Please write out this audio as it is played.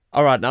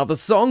All right, now the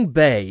song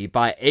Bay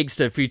by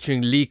EGGSTA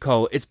featuring Lee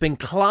Cole, it's been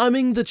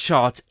climbing the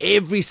charts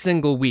every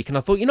single week. And I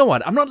thought, you know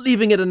what? I'm not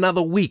leaving it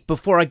another week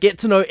before I get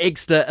to know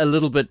EGGSTA a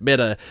little bit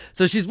better.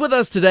 So she's with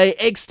us today.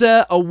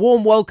 EGGSTA, a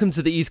warm welcome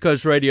to the East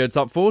Coast Radio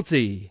Top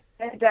 40.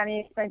 Hey,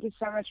 Danny. Thank you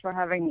so much for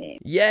having me.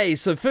 Yay.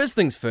 So first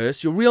things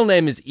first, your real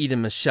name is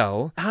Eden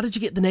Michelle. How did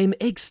you get the name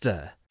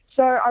EGGSTA?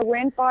 So I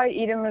went by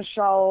Eden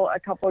Michelle a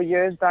couple of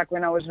years back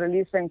when I was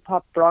releasing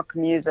pop rock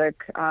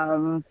music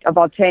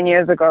about 10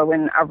 years ago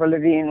when Avril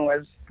Lavigne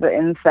was the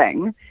in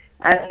thing.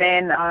 And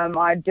then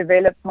I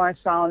developed my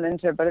sound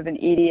into a bit of an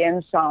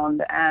EDM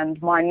sound,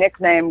 and my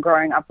nickname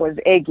growing up was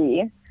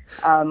Eggy.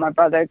 My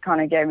brother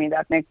kind of gave me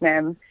that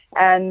nickname.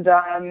 And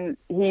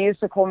he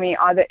used to call me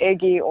either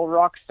Eggy or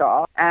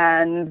Rockstar.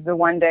 And the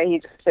one day he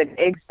just said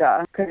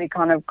EGGSTA because he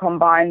kind of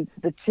combined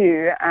the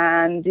two.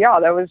 And yeah,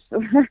 that was...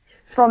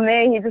 From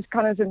there, he just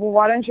kind of said, well,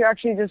 why don't you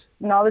actually just,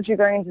 now that you're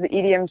going into the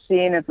EDM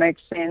scene, it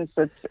makes sense.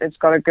 It's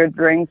got a good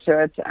ring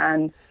to it,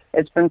 and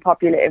it's been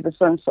popular ever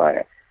since.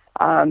 So,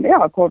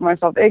 I called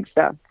myself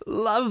EGGSTA.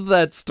 Love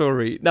that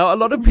story. Now, a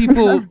lot of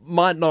people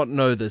might not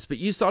know this, but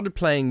you started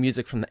playing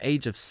music from the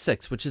age of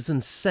 6, which is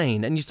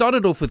insane. And you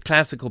started off with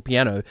classical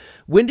piano.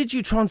 When did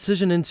you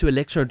transition into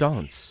electro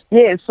dance?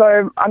 Yeah,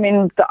 so, I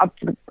mean,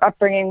 the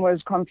upbringing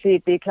was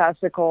completely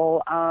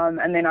classical.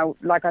 And then,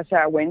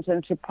 I went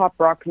into pop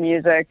rock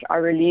music. I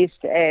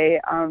released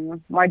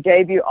my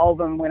debut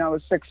album when I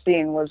was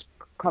 16 was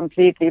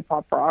completely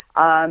pop rock.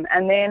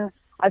 And then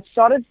I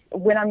started,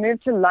 when I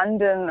moved to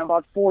London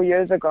about 4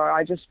 years ago,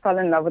 I just fell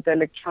in love with the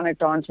electronic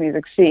dance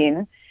music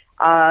scene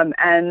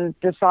and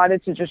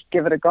decided to just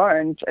give it a go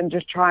and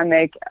just try and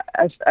make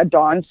a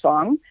dance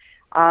song.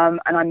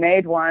 And I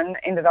made one,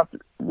 ended up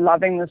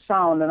loving the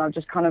sound, and I've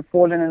just kind of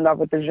fallen in love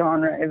with the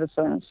genre ever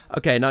since.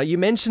 Okay, now you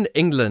mentioned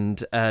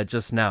England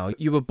just now.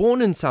 You were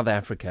born in South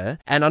Africa,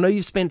 and I know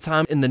you spent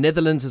time in the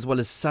Netherlands as well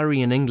as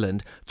Surrey in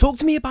England. Talk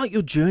to me about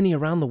your journey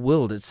around the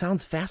world. It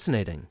sounds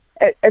fascinating.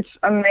 It's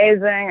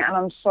amazing, and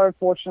I'm so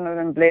fortunate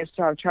and blessed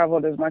to have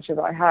traveled as much as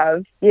I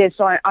have. Yeah,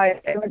 so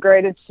I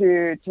immigrated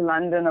to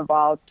London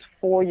about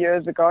 4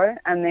 years ago,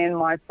 and then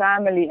my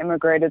family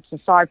immigrated to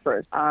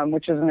Cyprus,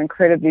 which is an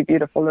incredibly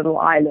beautiful little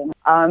island.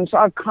 So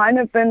I've kind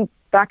of been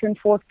back and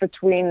forth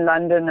between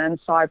London and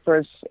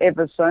Cyprus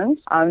ever since,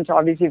 to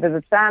obviously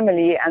visit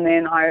family, and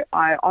then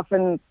I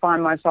often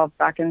find myself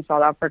back in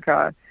South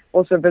Africa,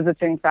 also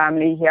visiting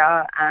family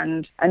here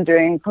and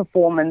doing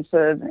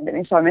performances and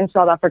everything. So I'm in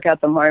South Africa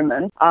at the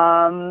moment.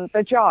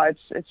 But yeah,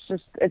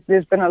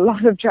 there's been a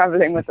lot of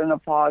traveling within the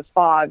past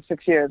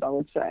 5-6 years, I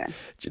would say. Do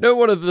you know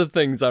one of the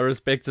things I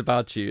respect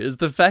about you is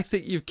the fact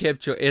that you've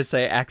kept your SA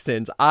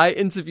accent? I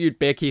interviewed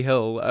Becky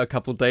Hill a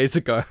couple days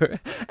ago,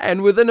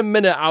 and within a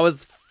minute I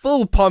was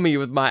full pommy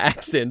with my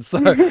accent, so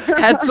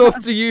hats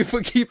off to you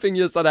for keeping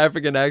your South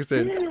African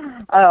accent.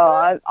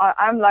 Oh,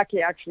 I'm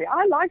lucky, actually.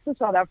 I like the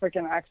South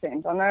African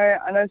accent.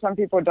 I know some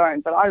people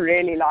don't, but I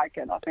really like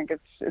it. I think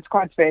it's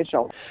quite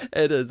special.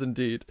 It is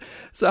indeed.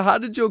 So how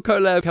did your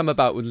collab come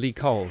about with Lee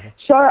Cole?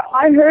 So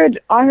I heard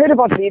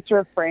about Lee through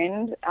a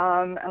friend,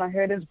 and I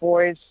heard his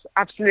voice,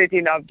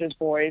 absolutely loved his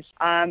voice,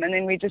 and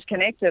then we just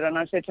connected, and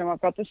I said to him,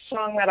 I've got this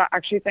song that I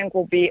actually think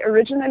will be,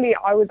 originally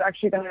I was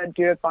actually going to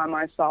do it by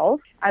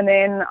myself, and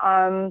then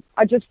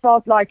I just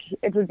felt like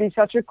it would be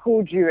such a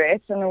cool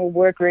duet and it will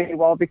work really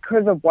well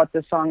because of what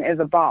the song is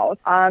about.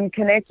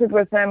 Connected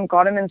with him,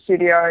 got him in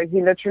studio.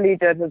 He literally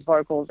did his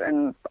vocals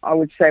in, I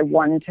would say,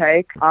 one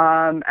take,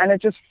 and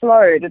it just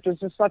flowed. It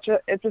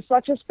was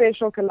such a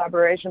special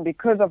collaboration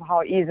because of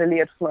how easily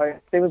it flowed.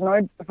 There was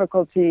no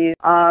difficulty,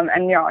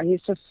 and yeah,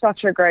 he's just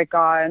such a great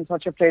guy and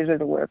such a pleasure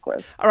to work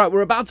with. All right,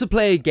 we're about to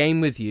play a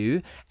game with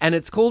you, and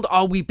it's called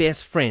Are We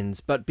Best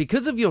Friends? But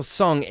because of your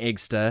song,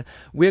 EGGSTA,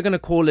 we're going to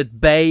call it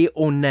Bay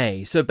or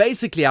Nay. So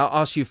basically, I'll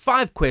ask you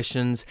 5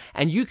 questions,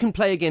 and you can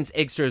play against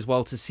EGGSTA as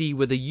well to see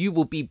whether you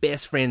will be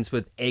best friends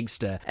with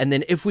EGGSTA. And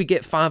then if we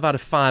get 5 out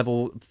of 5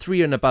 or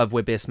 3 and above,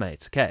 we're best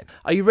mates. Okay.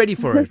 Are you ready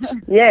for it?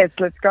 Yes,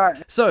 let's go.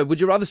 So,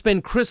 would you rather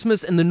spend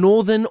Christmas in the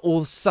northern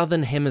or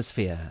southern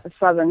hemisphere? The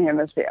southern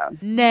hemisphere.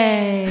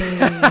 Nay.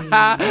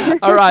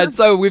 All right,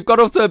 so we've got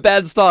off to a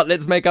bad start.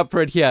 Let's make up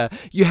for it here.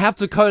 You have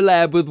to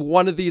collab with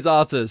one of these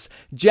artists.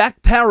 Jack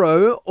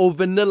Sparrow or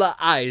Vanilla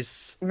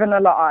Ice?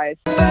 Vanilla Ice.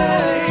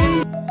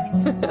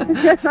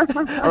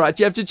 All right,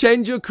 you have to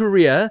change your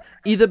career,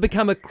 either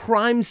become a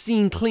crime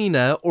scene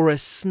cleaner or a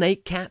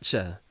snake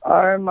catcher.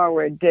 Oh my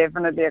word,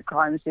 definitely a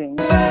crime scene.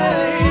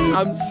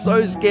 I'm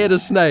so scared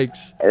of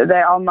snakes.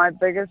 They are my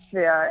biggest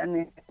fear in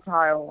the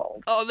entire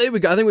world. Oh, there we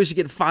go. I think we should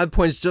get 5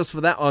 points just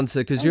for that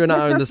answer because you and I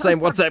are in the same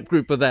WhatsApp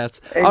group with that.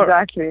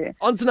 Exactly. Right,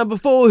 on to number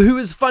 4. Who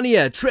is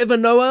funnier, Trevor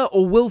Noah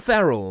or Will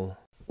Ferrell?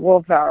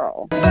 Will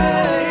Ferrell.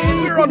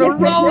 We're on a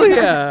roll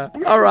here.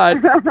 All right.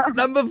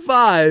 Number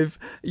 5.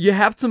 You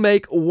have to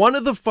make one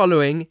of the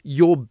following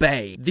your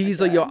bae.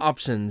 These are your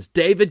options.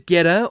 David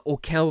Guetta or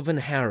Calvin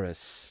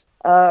Harris?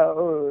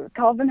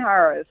 Calvin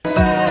Harris.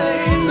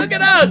 Look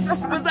at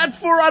us. Was that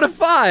 4 out of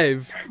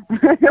 5?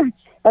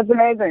 That's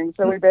amazing.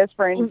 So we're best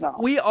friends now.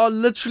 We are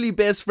literally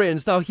best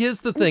friends. Now,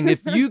 here's the thing.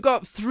 If you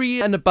got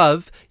 3 and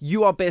above,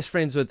 you are best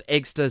friends with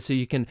EGGSTA, so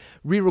you can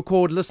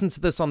re-record, listen to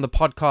this on the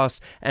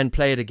podcast, and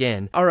play it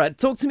again. All right,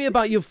 talk to me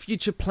about your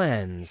future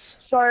plans.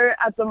 So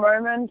at the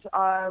moment,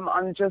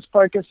 I'm just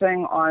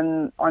focusing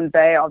on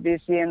Bay,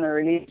 obviously, and the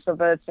release of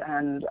it,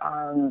 and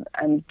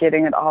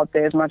getting it out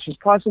there as much as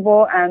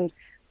possible. And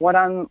what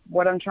I'm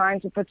trying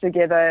to put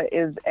together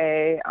is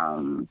a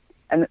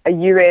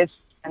US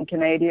and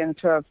Canadian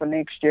tour for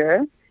next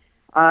year.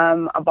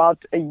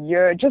 About a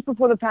year, just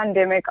before the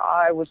pandemic,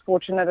 I was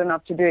fortunate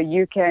enough to do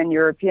a UK and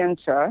European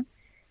tour,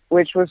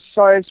 which was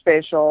so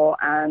special.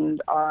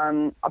 And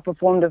I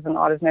performed with an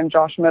artist named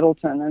Josh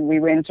Middleton, and we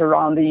went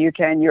around the UK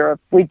and Europe.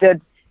 We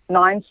did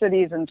 9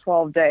 cities in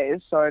 12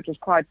 days, so it was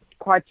quite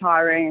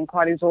tiring and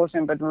quite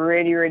exhausting, but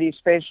really, really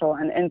special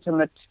and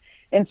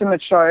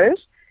intimate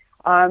shows.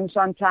 So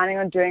I'm planning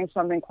on doing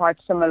something quite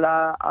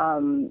similar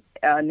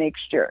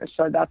next year.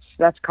 So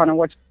that's kind of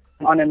what's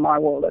on in my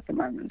world at the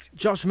moment.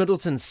 Josh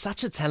Middleton's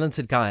such a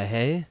talented guy,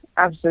 hey?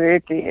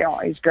 Absolutely, yeah,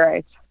 he's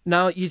great.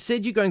 Now, you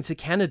said you're going to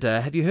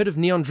Canada. Have you heard of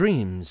Neon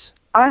Dreams?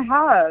 I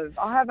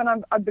have,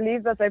 and I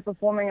believe that they're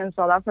performing in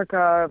South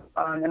Africa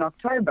in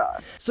October.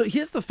 So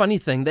here's the funny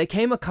thing. They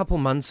came a couple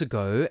months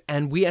ago,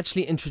 and we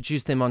actually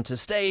introduced them onto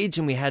stage,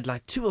 and we had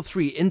like 2 or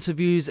 3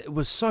 interviews. It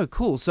was so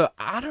cool. So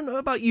I don't know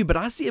about you, but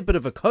I see a bit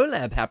of a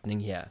collab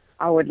happening here.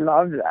 I would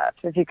love that.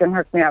 If you can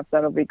hook me up,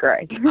 that'll be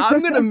great.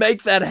 I'm going to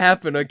make that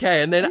happen,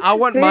 okay? And then I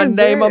want my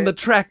name on the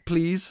track,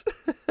 please.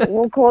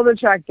 We'll call the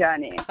track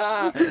Danny.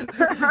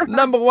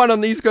 Number 1 on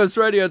the East Coast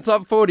Radio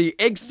Top 40,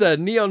 EGGSTA,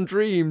 Neon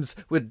Dreams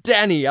with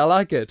Danny. I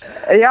like it.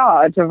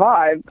 Yeah, it's a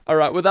vibe. All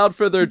right, without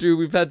further ado,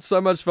 we've had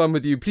so much fun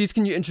with you. Please,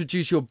 can you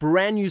introduce your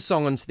brand new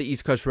song onto the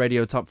East Coast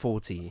Radio Top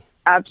 40?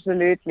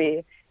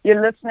 Absolutely.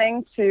 You're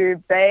listening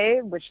to Bay,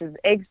 which is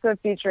EGGSTA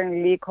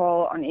featuring Lee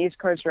Cole on East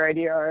Coast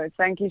Radio.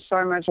 Thank you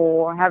so much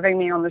for having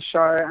me on the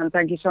show, and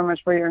thank you so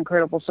much for your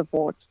incredible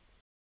support.